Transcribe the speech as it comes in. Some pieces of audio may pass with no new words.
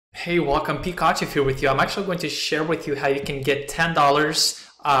Hey, welcome. Kachev here with you. I'm actually going to share with you how you can get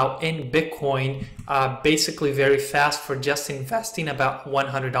 $10 in Bitcoin basically very fast for just investing about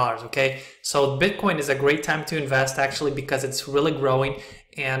 $100. Okay, so Bitcoin is a great time to invest actually because it's really growing,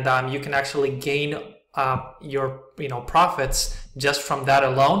 and you can actually gain your profits just from that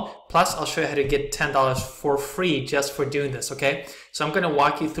alone. Plus, I'll show you how to get $10 for free just for doing this. Okay, so I'm going to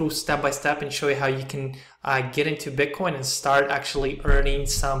walk you through step by step and show you how you can get into Bitcoin and start actually earning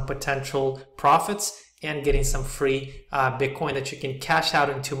some potential profits and getting some free Bitcoin that you can cash out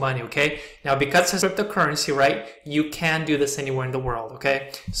into money. Okay, now because it's cryptocurrency, right, you can do this anywhere in the world.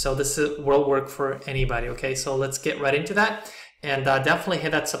 Okay, so this will work for anybody. Okay, so let's get right into that. And definitely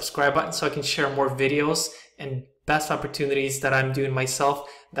hit that subscribe button so I can share more videos and best opportunities that I'm doing myself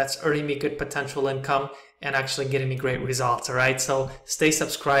that's earning me good potential income and actually getting me great results. All right, so stay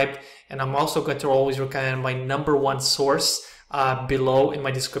subscribed, and I'm also going to always recommend my #1 source below in my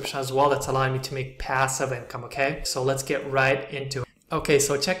description as well. That's allowing me to make passive income. Okay, so let's get right into it. Okay,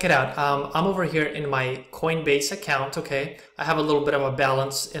 so check it out. I'm over here in my Coinbase account. Okay, I have a little bit of a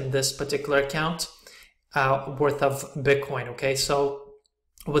balance in this particular account worth of Bitcoin. Okay, so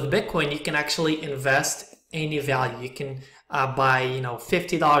with Bitcoin you can actually invest any value. You can buy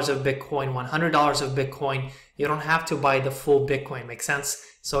 $50 of Bitcoin, $100 of Bitcoin. You don't have to buy the full Bitcoin. Makes sense?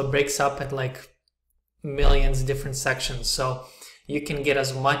 So it breaks up at like millions different sections, so you can get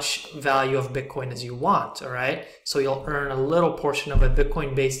as much value of Bitcoin as you want. All right, so you'll earn a little portion of a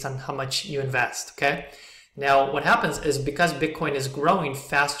Bitcoin based on how much you invest. Okay, now what happens is because Bitcoin is growing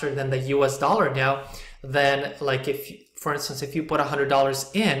faster than the US dollar now, then like if, for instance, if you put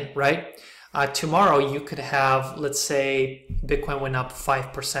 $100 in, right, tomorrow you could have, let's say Bitcoin went up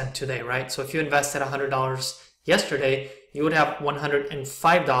 5% today, right? So if you invested $100 yesterday, you would have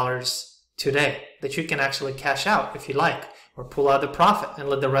 $105 today that you can actually cash out if you like, or pull out the profit and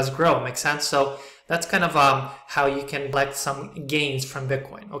let the rest grow. Make sense? So that's kind of how you can collect some gains from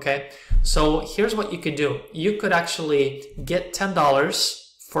Bitcoin. Okay, so here's what you could do. You could actually get $10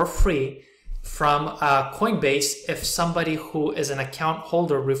 for free from Coinbase if somebody who is an account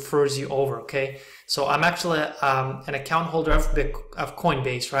holder refers you over. Okay, so I'm actually an account holder of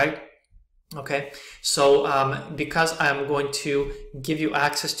Coinbase, right? Okay, so because I'm going to give you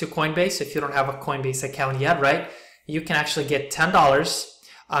access to Coinbase, if you don't have a Coinbase account yet, right, you can actually get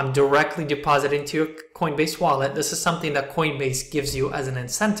 $10 directly deposited into your Coinbase wallet. This is something that Coinbase gives you as an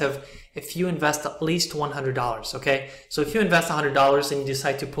incentive if you invest at least $100. Okay, so if you invest $100 and you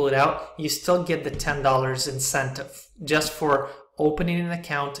decide to pull it out, you still get the $10 incentive just for opening an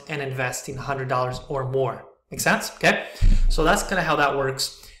account and investing $100 or more. Make sense? Okay, so that's kind of how that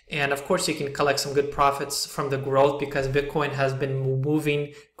works. And of course, you can collect some good profits from the growth because Bitcoin has been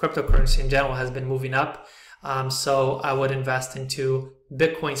moving, cryptocurrency in general has been moving up. So I would invest into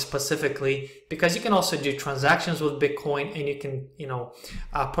Bitcoin specifically because you can also do transactions with Bitcoin, and you can,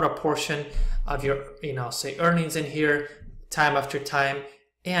 put a portion of your, say earnings in here time after time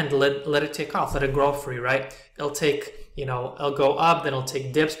and let it take off, let it grow for you, right? It'll take, it'll go up, then it'll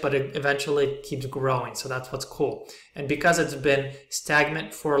take dips, but it eventually keeps growing. So that's what's cool. And because it's been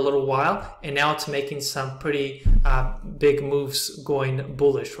stagnant for a little while, and now it's making some pretty big moves going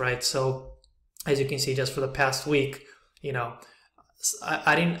bullish, right? So as you can see, just for the past week,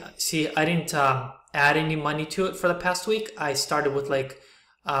 I didn't add any money to it for the past week. I started with like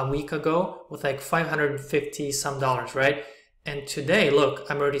a week ago with like $550 some, right? And today, look,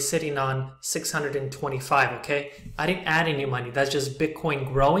 I'm already sitting on 625. Okay, I didn't add any money. That's just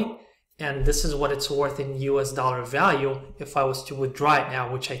Bitcoin growing, and this is what it's worth in US dollar value if I was to withdraw it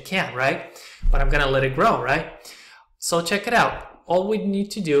now, which I can't, right? But I'm gonna let it grow, right? So check it out. All we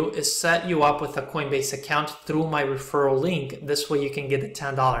need to do is set you up with a Coinbase account through my referral link. This way you can get the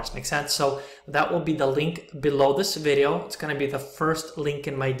 $10. Make sense? So that will be the link below this video. It's going to be the first link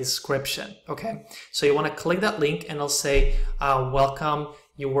in my description. Okay, so you want to click that link and it'll say welcome,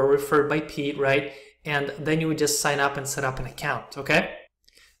 you were referred by Pete, right? And then you would just sign up and set up an account.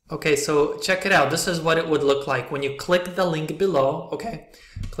 Okay, so check it out. This is what it would look like when you click the link below. Okay,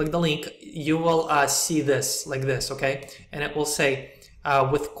 click the link, you will see this like this. Okay, and it will say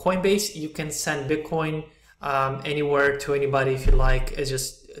with Coinbase you can send Bitcoin anywhere to anybody if you like. It's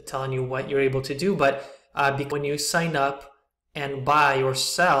just telling you what you're able to do. But when you sign up and buy or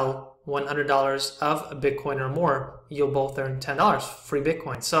sell $100 of Bitcoin or more, you'll both earn $10 free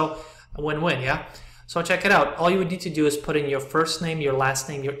Bitcoin. So a win-win, yeah. So check it out. All you would need to do is put in your first name, your last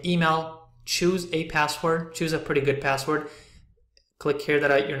name, your email, choose a password, choose a pretty good password. Click here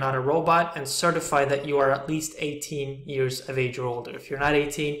that you're not a robot, and certify that you are at least 18 years of age or older. If you're not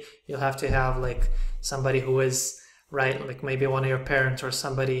 18, you'll have to have like somebody who is right? Like maybe one of your parents or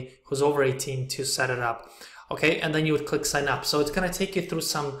somebody who's over 18 to set it up. Okay, and then you would click sign up. So it's going to take you through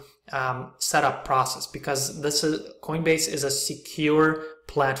some setup process, because Coinbase is a secure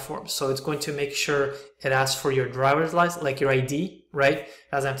platform. So it's going to make sure it asks for your driver's license, like your ID, right? It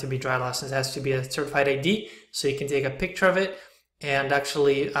doesn't have to be driver's license, it has to be a certified ID. So you can take a picture of it and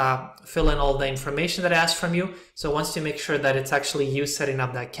actually fill in all the information that it asks from you. So once you make sure that it's actually you setting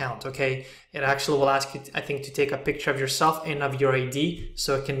up the account, okay, it actually will ask you, I think, to take a picture of yourself and of your ID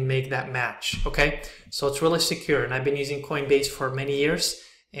so it can make that match, okay? So it's really secure, and I've been using Coinbase for many years,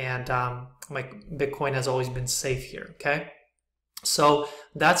 and my Bitcoin has always been safe here, okay? So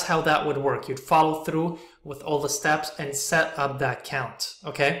that's how that would work. You'd follow through with all the steps and set up the account,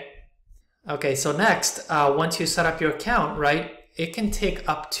 okay? Okay, so next, once you set up your account, right, it can take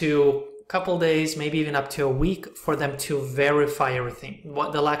up to a couple days, maybe even up to a week for them to verify everything.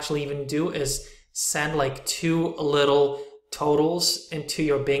 What they'll actually even do is send like 2 little totals into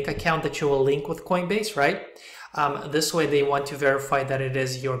your bank account that you will link with Coinbase, right? This way they want to verify that it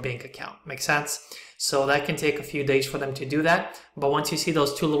is your bank account. Make sense? So that can take a few days for them to do that. But once you see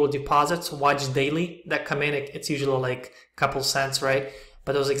those 2 little deposits, watch daily, that come in, it's usually like a couple cents, right?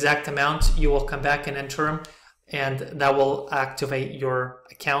 But those exact amounts, you will come back and enter them, and that will activate your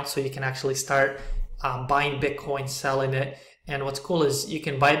account so you can actually start buying Bitcoin, selling it. And what's cool is you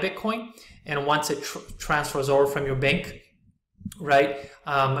can buy Bitcoin, and once it transfers over from your bank, right,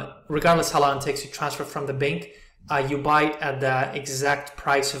 regardless how long it takes to transfer from the bank, you buy it at the exact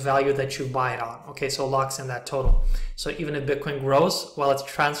price value that you buy it on. Okay, so it locks in that total. So even if Bitcoin grows while it's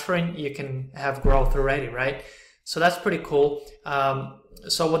transferring, you can have growth already, right? So that's pretty cool.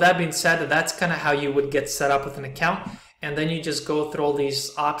 So with that being said, that's kind of how you would get set up with an account. And then you just go through all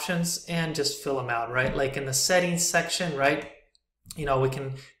these options and just fill them out, right? Like in the settings section, right? You know, we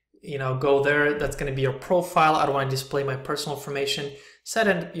can, you know, go there. That's going to be your profile. I don't want to display my personal information. Set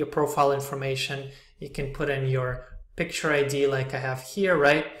in your profile information. You can put in your picture ID like I have here,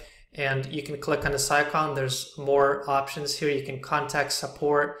 right? And you can click on this icon. There's more options here. You can contact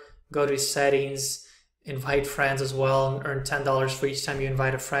support, go to settings, invite friends as well, and earn $10 for each time you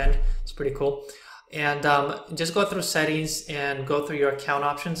invite a friend. It's pretty cool. And just go through settings and go through your account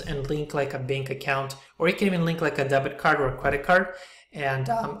options and link like a bank account, or you can even link like a debit card or a credit card. And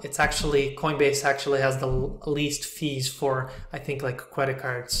it's actually, Coinbase actually has the least fees for, I think, like credit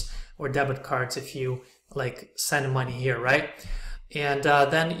cards or debit cards if you like send money here, right? And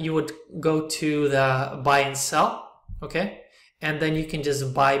then you would go to the buy and sell, okay? And then you can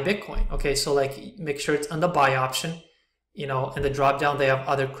just buy Bitcoin. Okay, so like make sure it's on the buy option. You know, in the drop down they have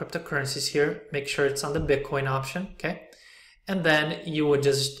other cryptocurrencies here. Make sure it's on the Bitcoin option, okay? And then you would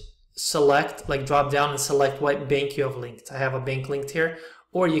just select, like drop down and select what bank you have linked. I have a bank linked here,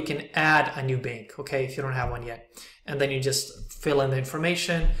 or you can add a new bank, okay, if you don't have one yet. And then you just fill in the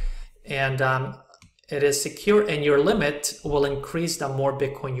information, and it is secure, and your limit will increase the more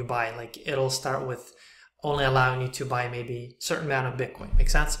Bitcoin you buy. Like it'll start with only allowing you to buy maybe a certain amount of Bitcoin. Make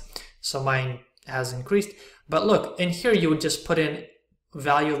sense? So mine has increased. But look, in here you would just put in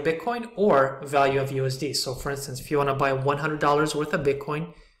value of Bitcoin or value of USD. So for instance, if you want to buy $100 worth of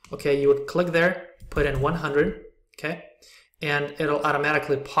Bitcoin, okay, you would click there, put in 100, okay, and it'll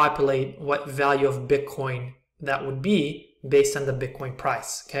automatically populate what value of Bitcoin that would be based on the Bitcoin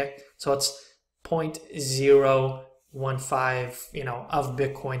price, okay? So it's 0.015, you know, of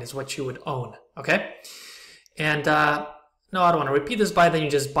Bitcoin is what you would own, okay? And no, I don't want to repeat this buy, then you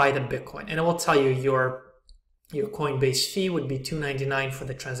just buy the Bitcoin, and it will tell you your Coinbase fee would be $2.99 for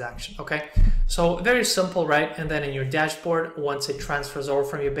the transaction, okay? So very simple, right? And then in your dashboard, once it transfers over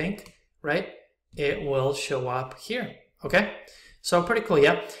from your bank, right, it will show up here, okay? So pretty cool,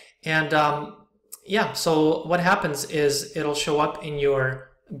 yeah. And yeah, so what happens is it'll show up in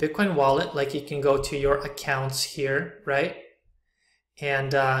your Bitcoin wallet. Like you can go to your accounts here, right?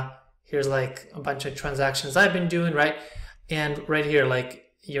 And here's like a bunch of transactions I've been doing, right? And right here, like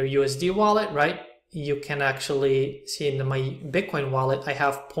your USD wallet, right? You can actually see in my Bitcoin wallet, I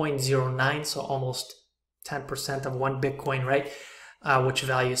have 0.09, so almost 10% of one Bitcoin, right? Which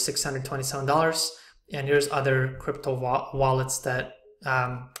value is $627. And here's other crypto wallets that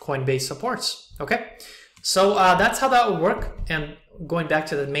Coinbase supports, okay? So that's how that would work. And going back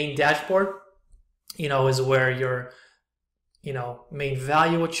to the main dashboard, you know, is where your, you know, main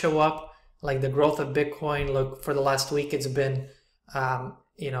value would show up, like the growth of Bitcoin. Look, for the last week, it's been,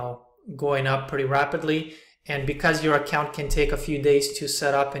 you know, going up pretty rapidly. And because your account can take a few days to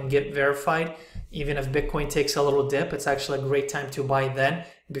set up and get verified, even if Bitcoin takes a little dip, it's actually a great time to buy then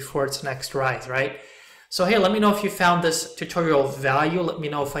before its next rise, right? So hey, let me know if you found this tutorial of value. Let me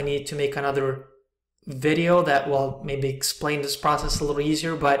know if I need to make another video that will maybe explain this process a little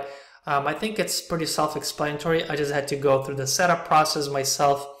easier, but I think it's pretty self-explanatory. I just had to go through the setup process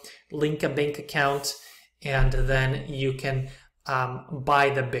myself, link a bank account, and then you can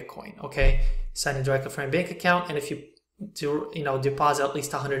buy the Bitcoin. Okay, send it directly from your bank account, and if you do, deposit at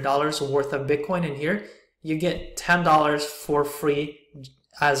least $100 worth of Bitcoin in here, you get $10 for free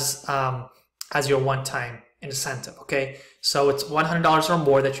as your one-time incentive. Okay, so it's $100 or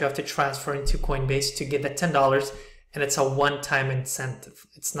more that you have to transfer into Coinbase to get the $10, and it's a one-time incentive.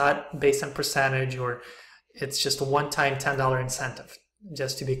 It's not based on percentage, or it's just a one-time $10 incentive,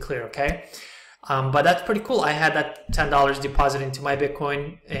 just to be clear. Okay, but that's pretty cool. I had that $10 deposited into my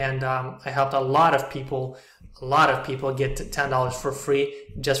Bitcoin, and I helped a lot of people get $10 for free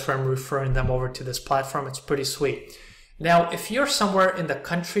just from referring them over to this platform. It's pretty sweet. Now, if you're somewhere in the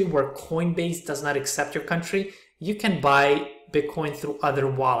country where Coinbase does not accept your country, you can buy Bitcoin through other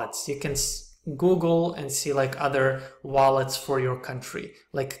wallets. You can Google and see like other wallets for your country,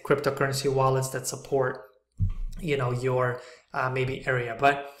 like cryptocurrency wallets that support, your maybe area.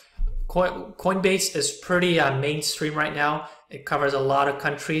 But Coinbase is pretty mainstream right now. It covers a lot of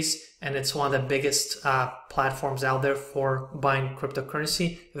countries, and it's one of the biggest platforms out there for buying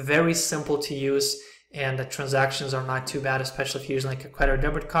cryptocurrency. Very simple to use, and the transactions are not too bad, especially if you're using like a credit or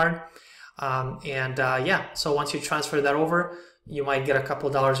debit card. So once you transfer that over, you might get a couple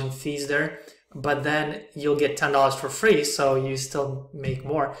of dollars in fees there, but then you'll get $10 for free, so you still make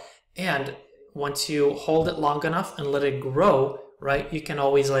more. And once you hold it long enough and let it grow, right, you can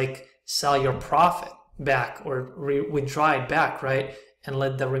always like sell your profit back or withdraw it back, right, and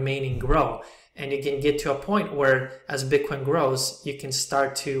let the remaining grow. And you can get to a point where as Bitcoin grows, you can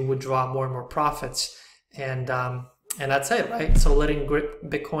start to withdraw more and more profits. And that's it, right? So letting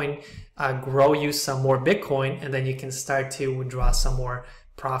Bitcoin grow you some more Bitcoin, and then you can start to withdraw some more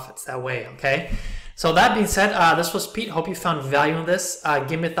profits that way, okay? So that being said, this was Pete. Hope you found value in this.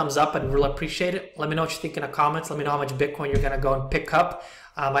 Give me a thumbs up. I'd really appreciate it. Let me know what you think in the comments. Let me know how much Bitcoin you're going to go and pick up.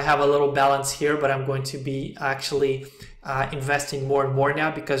 I have a little balance here, but I'm going to be actually investing more and more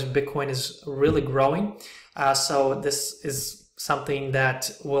now because Bitcoin is really growing. So this is something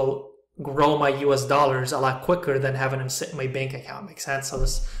that will grow my US dollars a lot quicker than having them sit in my bank account. Makes sense? So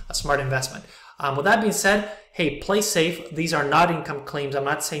this is a smart investment. With that being said, hey, play safe. These are not income claims. I'm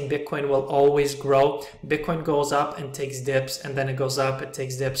not saying Bitcoin will always grow. Bitcoin goes up and takes dips, and then it goes up, it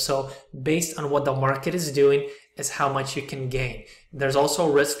takes dips. So based on what the market is doing is how much you can gain. There's also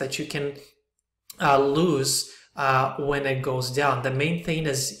a risk that you can lose when it goes down. The main thing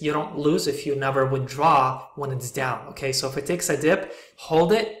is you don't lose if you never withdraw when it's down. Okay, so if it takes a dip,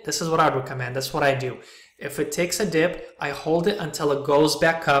 hold it. This is what I'd recommend. That's what I do. If it takes a dip, I hold it until it goes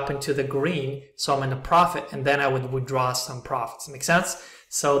back up into the green, so I'm in a profit, and then I would withdraw some profits. Make sense?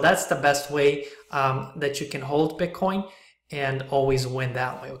 So that's the best way that you can hold Bitcoin and always win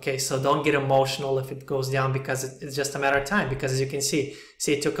that way. Okay, so don't get emotional if it goes down, because it's just a matter of time. Because as you can see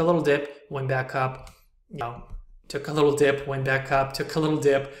it took a little dip, went back up, took a little dip, went back up, took a little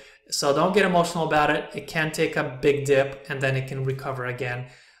dip. So don't get emotional about it. It can take a big dip and then it can recover again.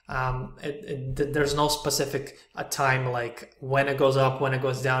 There's no specific time like when it goes up, when it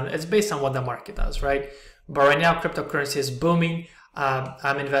goes down. It's based on what the market does, right? But right now, cryptocurrency is booming.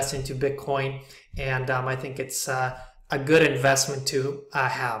 I'm investing into Bitcoin, and I think it's a good investment to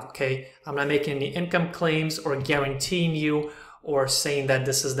have, okay? I'm not making any income claims or guaranteeing you or saying that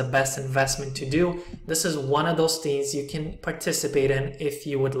this is the best investment to do. This is one of those things you can participate in if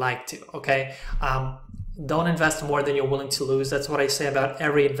you would like to, okay? Don't invest more than you're willing to lose. That's what I say about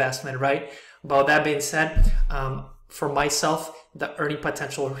every investment, right? But that being said, for myself, the earning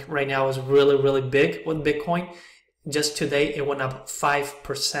potential right now is really, really big with Bitcoin. Just today, it went up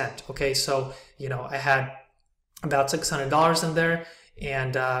 5%, okay? So, I had about $600 in there.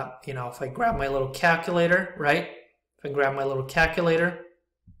 And, if I grab my little calculator, right? If I grab my little calculator,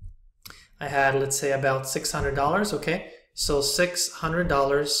 I had, let's say, about $600, okay? So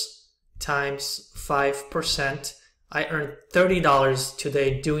 $600 times 5%, I earned $30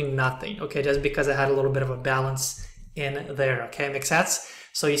 today doing nothing, okay? Just because I had a little bit of a balance in there, okay? Makes sense?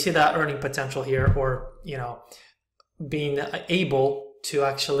 So you see that earning potential here, or, being able to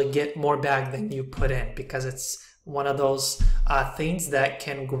actually get more back than you put in, because it's one of those things that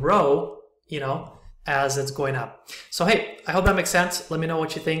can grow, as it's going up. So hey, I hope that makes sense. Let me know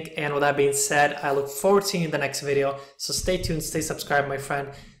what you think. And with that being said, I look forward to seeing you in the next video. So stay tuned, stay subscribed, my friend.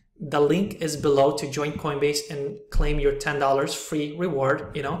 The link is below to join Coinbase and claim your $10 free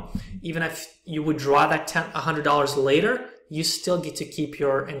reward. Even if you withdraw that $100 later, you still get to keep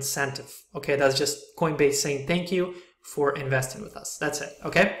your incentive. Okay, that's just Coinbase saying thank you for investing with us. That's it.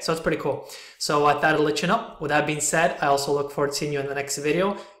 Okay, so it's pretty cool. So I thought I'd let you know. With that being said, I also look forward to seeing you in the next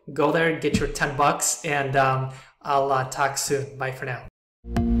video. Go there, get your 10 bucks, and I'll talk soon. Bye for now.